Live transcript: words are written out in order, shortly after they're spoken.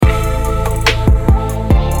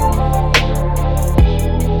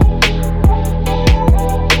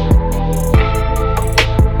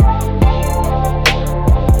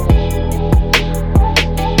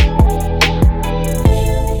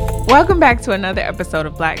Welcome back to another episode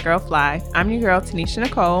of Black Girl Fly. I'm your girl, Tanisha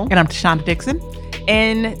Nicole. And I'm Tashonda Dixon.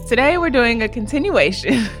 And today we're doing a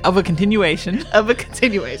continuation. Of a continuation,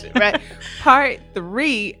 right? Part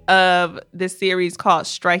 3 of this series called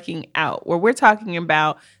Striking Out, where we're talking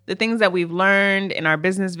about the things that we've learned in our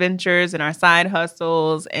business ventures and our side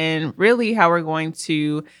hustles, and really how we're going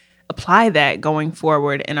to apply that going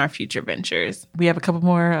forward in our future ventures. We have a couple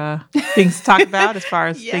more things to talk about as far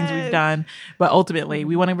as Yes. things we've done. But ultimately,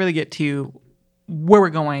 we want to really get to where we're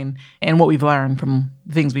going and what we've learned from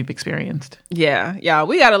things we've experienced. Yeah,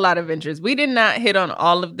 we got a lot of ventures. We did not hit on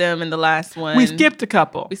all of them in the last one. We skipped a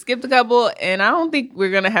couple. And I don't think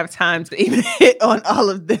we're going to have time to even hit on all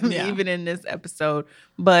of them, even in this episode.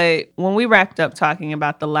 But when we wrapped up talking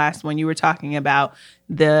about the last one, you were talking about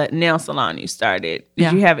the nail salon you started.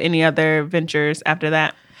 Did you have any other ventures after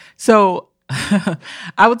that? So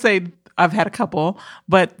I would say I've had a couple,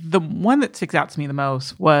 but the one that sticks out to me the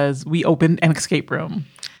most was we opened an escape room.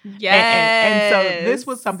 Yes. And so this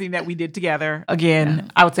was something that we did together.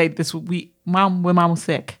 Again, I would say when mom was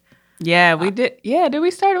sick. Yeah, we did. Yeah, did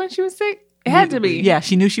we start when she was sick? It had to be. Yeah,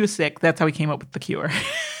 she knew she was sick. That's how we came up with the cure.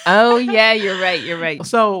 Oh, yeah, you're right.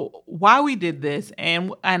 So why we did this,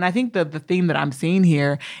 and I think the theme that I'm seeing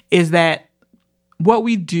here is that what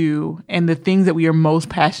we do and the things that we are most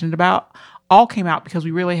passionate about all came out because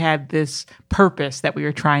we really had this purpose that we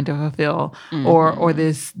were trying to fulfill, or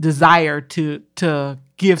this desire to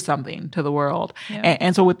give something to the world. Yeah.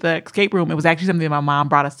 And so with the escape room, it was actually something that my mom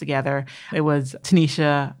brought us together. It was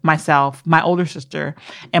Tanisha, myself, my older sister,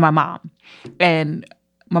 and my mom. And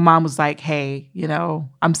my mom was like, hey,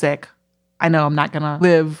 I'm sick. I know I'm not going to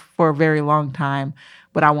live for a very long time,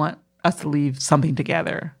 but I want us to leave something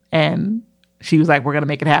together. And she was like, we're going to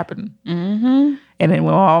make it happen. Mm-hmm. And then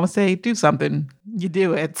we'll always say, do something. You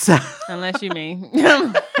do it. So. Unless you me.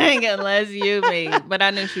 Unless you me. But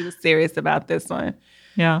I knew she was serious about this one.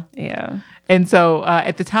 Yeah. Yeah. And so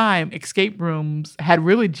at the time, escape rooms had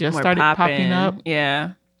really just started popping up.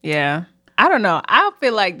 Yeah. Yeah. I don't know. I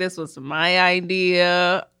feel like this was my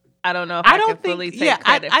idea. I don't know if I can fully take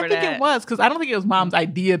credit for that. I think it was, because I don't think it was mom's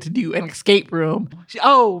idea to do an escape room.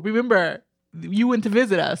 Remember, you went to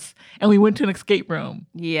visit us and we went to an escape room.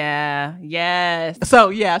 Yeah. Yes. So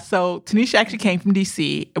Tanisha actually came from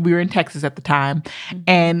DC. We were in Texas at the time,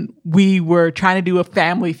 and we were trying to do a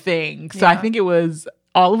family thing. So I think it was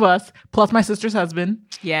all of us plus my sister's husband.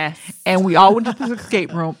 Yes. And we all went to this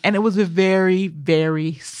escape room, and it was a very,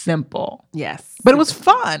 very simple. Yes. But it was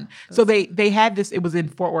fun. So they had this, it was in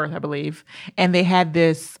Fort Worth, I believe. And they had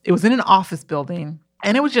this, it was in an office building,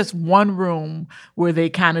 and it was just one room where they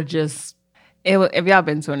kind of just... If y'all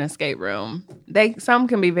been to an escape room, some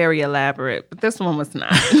can be very elaborate, but this one was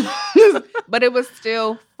not. But it was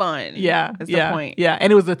still fun. Yeah, is the point. Yeah,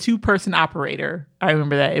 and it was a 2-person operator. I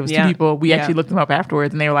remember that. It was 2 people. We actually looked them up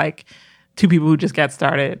afterwards, and they were like 2 people who just got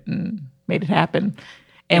started and made it happen.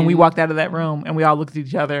 And we walked out of that room, and we all looked at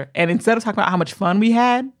each other. And instead of talking about how much fun we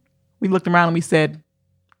had, we looked around and we said,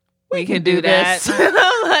 we can do that.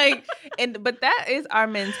 But that is our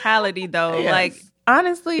mentality, though. Yes. Like,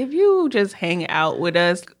 honestly, if you just hang out with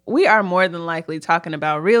us, we are more than likely talking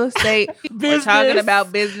about real estate. We're talking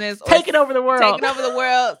about business. Taking over the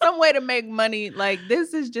world. Some way to make money. Like,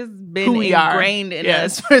 this has just been ingrained in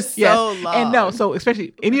us for so long. And so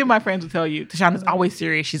especially any of my friends will tell you, Tashonda's always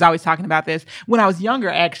serious. She's always talking about this. When I was younger,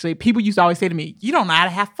 actually, people used to always say to me, you don't know how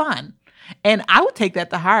to have fun. And I would take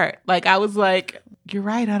that to heart. Like, I was like, you're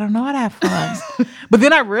right. I don't know how to have fun. But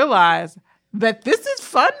then I realized that this is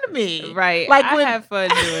fun to me. Right. Like, I have fun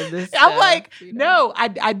doing this I'm stuff, like, no,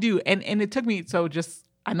 I do. And it took me,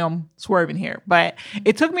 I know I'm swerving here, but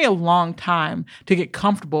it took me a long time to get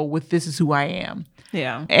comfortable with this is who I am.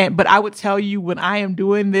 Yeah. But I would tell you, when I am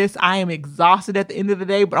doing this, I am exhausted at the end of the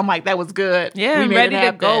day, but I'm like, that was good. Yeah, I'm ready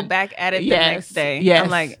to go back at it the next day. Yes. I'm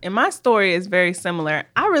like, and my story is very similar.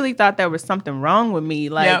 I really thought there was something wrong with me.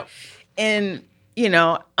 Like, and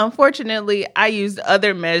unfortunately, I used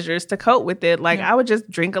other measures to cope with it. Like, I would just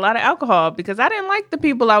drink a lot of alcohol because I didn't like the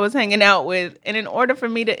people I was hanging out with. And in order for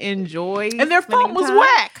me to enjoy, and their phone was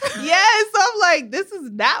whack. Yes, I'm like, this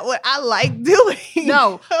is not what I like doing.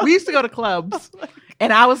 No, we used to go to clubs,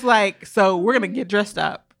 and I was like, so we're gonna get dressed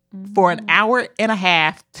up for an hour and a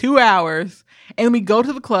half, 2 hours. And we go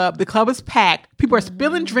to the club. The club is packed. People are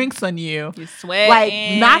spilling drinks on you. You're sweating.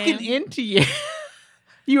 Like, knocking into you.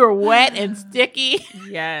 You are wet and sticky.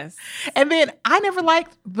 Yes. And then I never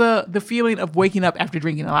liked the feeling of waking up after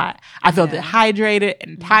drinking a lot. I felt dehydrated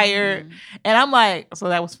and tired. And I'm like, so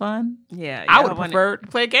that was fun? Yeah. I would prefer to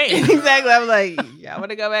play a game. Exactly. I was like, y'all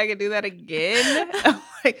want to go back and do that again?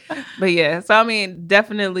 But yeah, so I mean,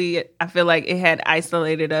 definitely, I feel like it had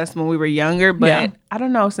isolated us when we were younger. But I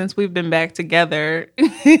don't know, since we've been back together,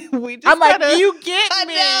 we just I'm like, you get I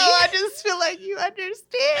me. know. I just feel like you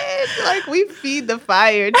understand. Like we feed the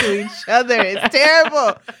fire to each other. It's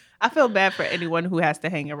terrible. I feel bad for anyone who has to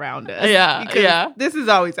hang around us. Yeah. This is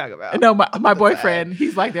all we talk about. No, my boyfriend,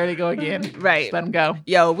 he's like, there they go again. Right. Just let him go.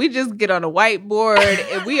 Yo, we just get on a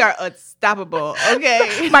whiteboard and we are unstoppable.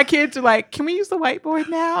 Okay. My kids are like, can we use the whiteboard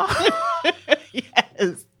now?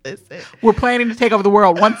 Yes. Listen. We're planning to take over the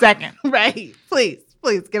world. 1 second. Right. Please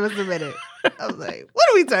give us a minute. I was like, what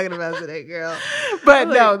are we talking about today, girl? But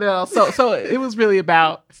no. So it was really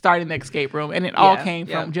about starting the escape room, and it all came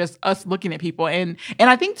from just us looking at people, and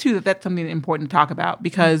I think too that's something important to talk about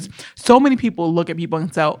because so many people look at people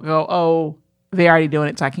and go, oh, they're already doing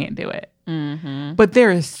it, so I can't do it. Mm-hmm. But there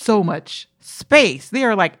is so much space. There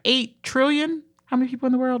are like 8 trillion. How many people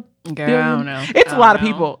in the world? Girl, I don't know. It's a lot of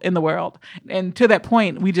people in the world, and to that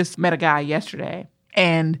point, we just met a guy yesterday,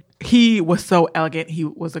 and he was so elegant. He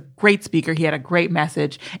was a great speaker. He had a great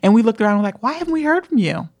message. And we looked around and were like, why haven't we heard from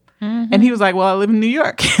you? Mm-hmm. And he was like, well, I live in New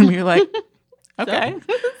York. And we were like, okay.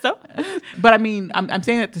 So. But I mean, I'm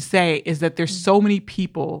saying that to say is that there's so many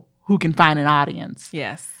people who can find an audience.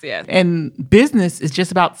 Yes. And business is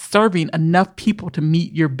just about serving enough people to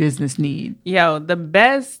meet your business need. Yo, the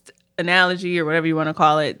best analogy or whatever you want to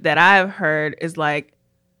call it that I've heard is like,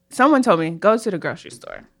 someone told me, go to the grocery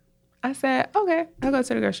store. I said, okay, I'll go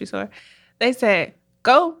to the grocery store. They said,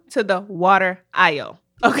 go to the water aisle.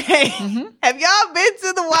 Okay. Mm-hmm. Have y'all been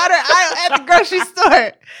to the water aisle at the grocery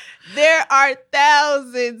store? There are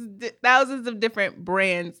thousands of different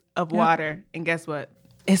brands of water. And guess what?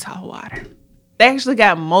 It's all water. They actually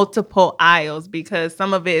got multiple aisles because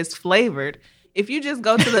some of it is flavored. If you just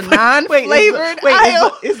go to the non-flavored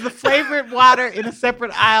aisle. Is the flavored water in a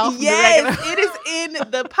separate aisle? Yes, it is in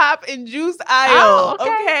the pop and juice aisle. Oh,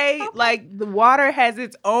 okay. Like the water has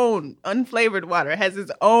its own, unflavored water has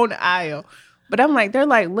its own aisle. But I'm like, they're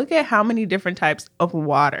like, look at how many different types of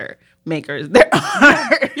water makers there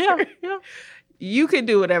are. Yeah. You can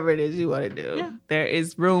do whatever it is you want to do. Yeah. There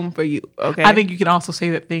is room for you. Okay. I think you can also say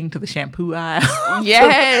that thing to the shampoo aisle.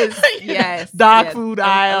 Yes. Dog food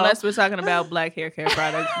aisle. Unless we're talking about black hair care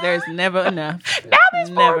products, there's never enough. Now there's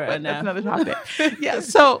never That's enough. another topic. Yeah.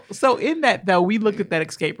 So in that though, we looked at that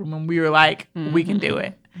escape room and we were like, we can do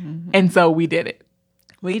it. Mm-hmm. And so we did it.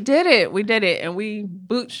 We did it. And we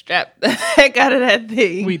bootstrapped the heck out of that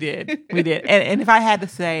thing. We did. And if I had to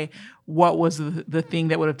say what was the thing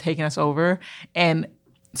that would have taken us over, and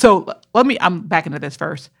so I'm back into this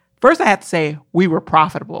first. First, I have to say we were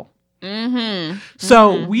profitable. Mm-hmm.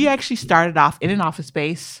 So we actually started off in an office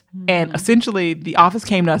space, and essentially the office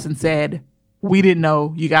came to us and said, we didn't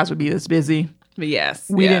know you guys would be this busy. Yes.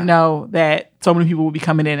 We didn't know that so many people would be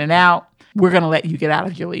coming in and out. We're going to let you get out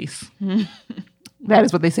of your lease. That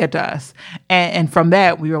is what they said to us. And from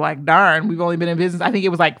that, we were like, darn, we've only been in business. I think it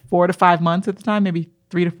was like 4 to 5 months at the time, maybe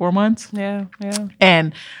 3 to 4 months. Yeah.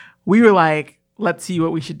 And we were like, let's see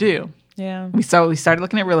what we should do. Yeah. We started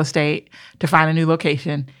looking at real estate to find a new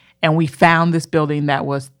location. And we found this building that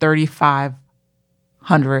was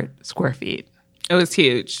 3,500 square feet. It was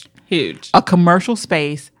huge. A commercial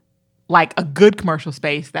space, like a good commercial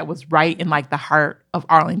space that was right in like the heart of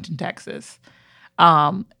Arlington, Texas.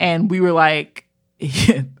 And we were like,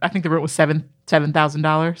 I think the rent was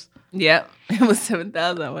 $7,000. Yep. It was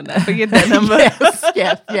 7,000. I will not forget that number.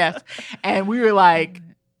 Yes. And we were like,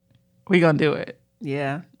 we're going to do it.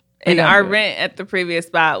 Yeah. And our rent at the previous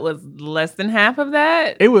spot was less than half of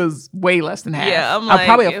that. It was way less than half. Yeah. I'm like,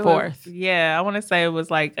 probably a fourth. I want to say it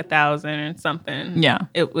was like 1,000 and something. Yeah.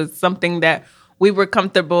 It was something that we were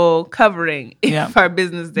comfortable covering if our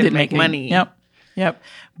business didn't make money. Yep.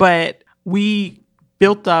 But we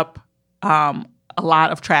built up a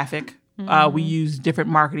lot of traffic. We used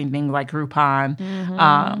different marketing things like Groupon.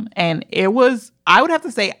 And it was, I would have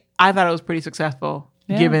to say, I thought it was pretty successful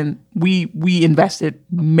given we invested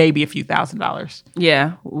maybe a few $1,000s.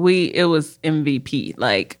 Yeah. It was MVP,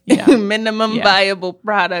 like minimum viable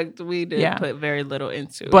product. We did put very little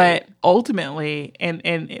into it. But ultimately,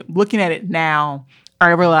 and looking at it now, I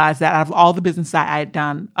realized that out of all the business that I had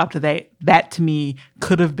done up to that to me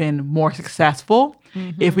could have been more successful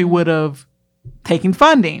if we would have taken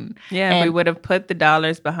funding. Yeah, and we would have put the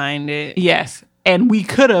dollars behind it. Yes. And we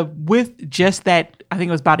could have, with just that, I think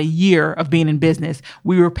it was about a year of being in business,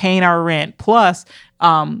 we were paying our rent plus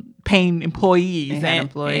paying employees. And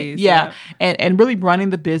really running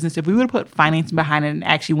the business. If we would have put financing behind it and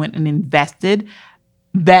actually went and invested,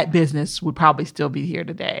 that business would probably still be here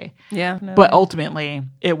today. Yeah. No. But ultimately,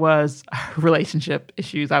 it was relationship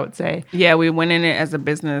issues, I would say. Yeah, we went in it as a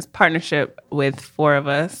business partnership with 4 of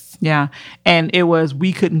us. Yeah. And it was,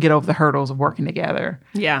 we couldn't get over the hurdles of working together.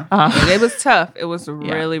 Yeah. It was tough. It was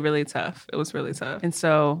really, really tough. It was really tough. And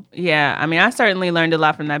so, yeah, I mean, I certainly learned a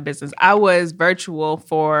lot from that business. I was virtual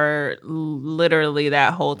for literally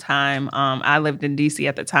that whole time. I lived in DC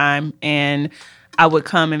at the time, and I would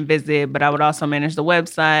come and visit, but I would also manage the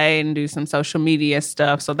website and do some social media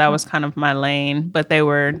stuff. So that was kind of my lane. But they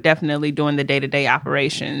were definitely doing the day-to-day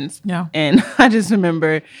operations. Yeah. And I just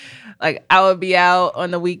remember, like, I would be out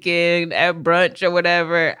on the weekend at brunch or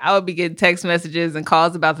whatever. I would be getting text messages and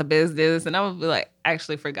calls about the business. And I would be like, I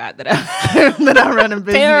actually forgot that I run a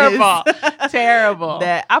business. Terrible.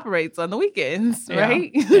 That operates on the weekends,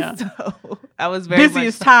 right? Yeah. So I was very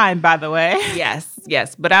busiest time, by the way.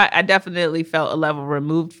 Yes. But I definitely felt a level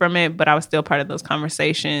removed from it, but I was still part of those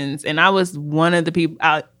conversations. And I was one of the people,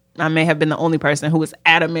 I may have been the only person who was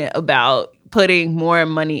adamant about putting more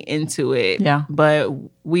money into it. Yeah. But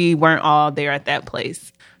we weren't all there at that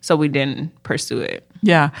place, so we didn't pursue it.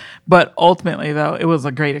 Yeah. But ultimately, though, it was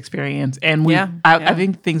a great experience. And I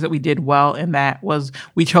think things that we did well in that was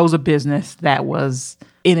we chose a business that was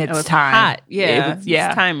in its time. Hot. Yeah.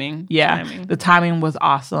 It's timing. Yeah. The timing was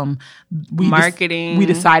awesome. Marketing. We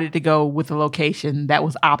decided to go with a location that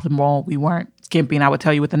was optimal. We weren't skimping. I would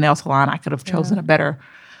tell you, with the nail salon, I could have chosen a better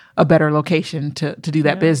location to do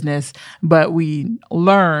that business. But we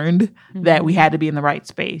learned that we had to be in the right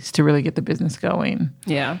space to really get the business going.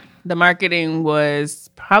 Yeah. The marketing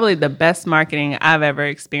was probably the best marketing I've ever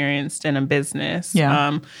experienced in a business.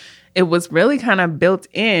 Yeah. It was really kind of built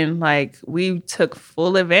in. Like, we took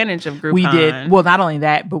full advantage of Groupon. We did. Well, not only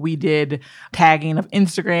that, but we did tagging of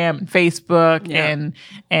Instagram and Facebook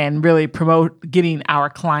and really getting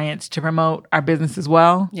our clients to promote our business as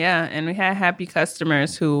well. Yeah. And we had happy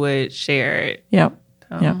customers who would share it. Yep.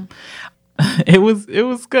 It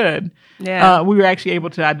was good. Yeah. We were actually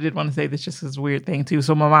able to, I did want to say this just as a weird thing too.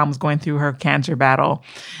 So my mom was going through her cancer battle,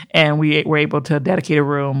 and we were able to dedicate a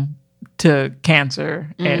room to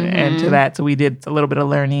cancer and to that. So we did a little bit of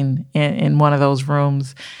learning in one of those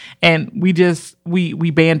rooms, and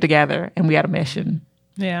we band together and we had a mission.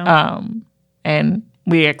 Yeah. And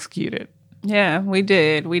we executed. Yeah, we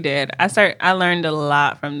did. I learned a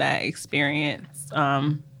lot from that experience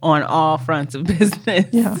on all fronts of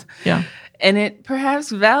business. Yeah. And it perhaps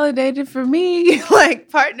validated for me, like,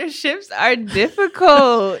 partnerships are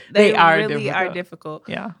difficult. They really are difficult.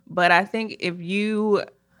 Yeah. But I think if you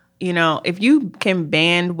can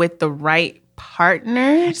band with the right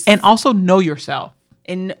partners and also know yourself.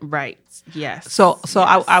 Yes. So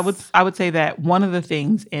yes. I would say that one of the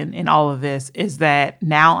things in all of this is that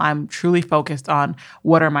now I'm truly focused on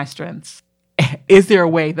what are my strengths. Is there a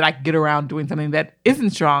way that I can get around doing something that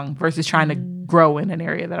isn't strong versus trying to grow in an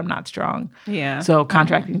area that I'm not strong? Yeah. So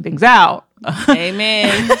contracting things out.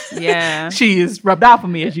 Amen. Yeah. She is rubbed off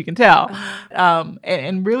on me, as you can tell.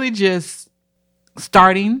 And really just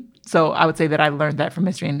starting. So I would say that I learned that from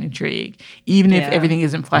Mystery and Intrigue. Even if everything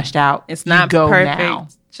isn't fleshed out, it's not go perfect. Now.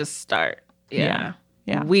 Just start. Yeah.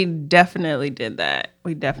 Yeah. We definitely did that.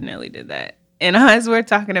 And as we're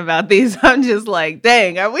talking about these, I'm just like,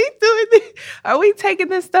 dang, are we doing this? Are we taking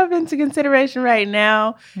this stuff into consideration right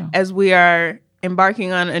now as we are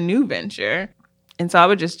embarking on a new venture? And so I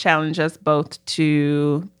would just challenge us both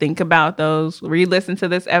to think about those, re-listen to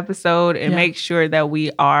this episode, and make sure that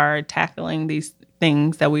we are tackling these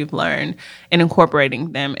things that we've learned and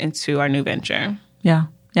incorporating them into our new venture. Yeah.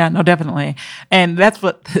 Yeah, no, definitely. And that's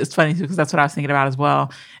what it's funny too, because that's what I was thinking about as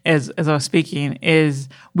well as I was speaking, is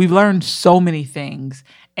we've learned so many things.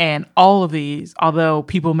 And all of these, although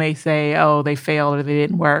people may say, oh, they failed or they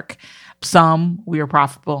didn't work, some we were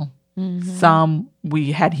profitable. Mm-hmm. Some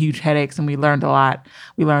we had huge headaches and we learned a lot.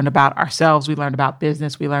 We learned about ourselves. We learned about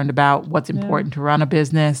business. We learned about what's important to run a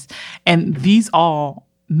business. And these all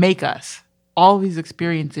make us. All of these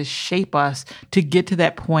experiences shape us to get to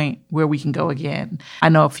that point where we can go again. I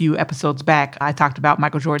know a few episodes back, I talked about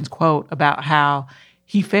Michael Jordan's quote about how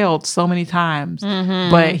he failed so many times,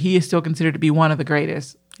 but he is still considered to be one of the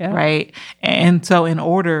greatest, right? And so in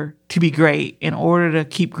order to be great, in order to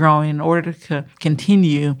keep growing, in order to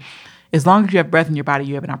continue, as long as you have breath in your body,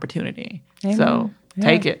 you have an opportunity. Amen. So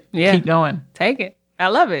take it. Yeah. Keep going. Take it. I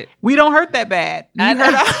love it. We don't hurt that bad.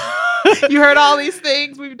 You heard all these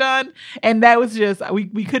things we've done. And that was just,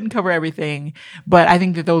 we couldn't cover everything. But I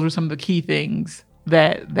think that those were some of the key things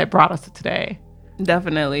that brought us to today.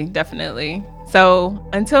 Definitely. So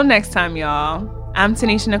until next time, y'all, I'm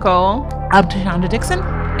Tanisha Nicole. I'm Tashonda Dixon.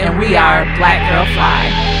 And we are Black Girl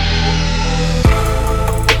Fly.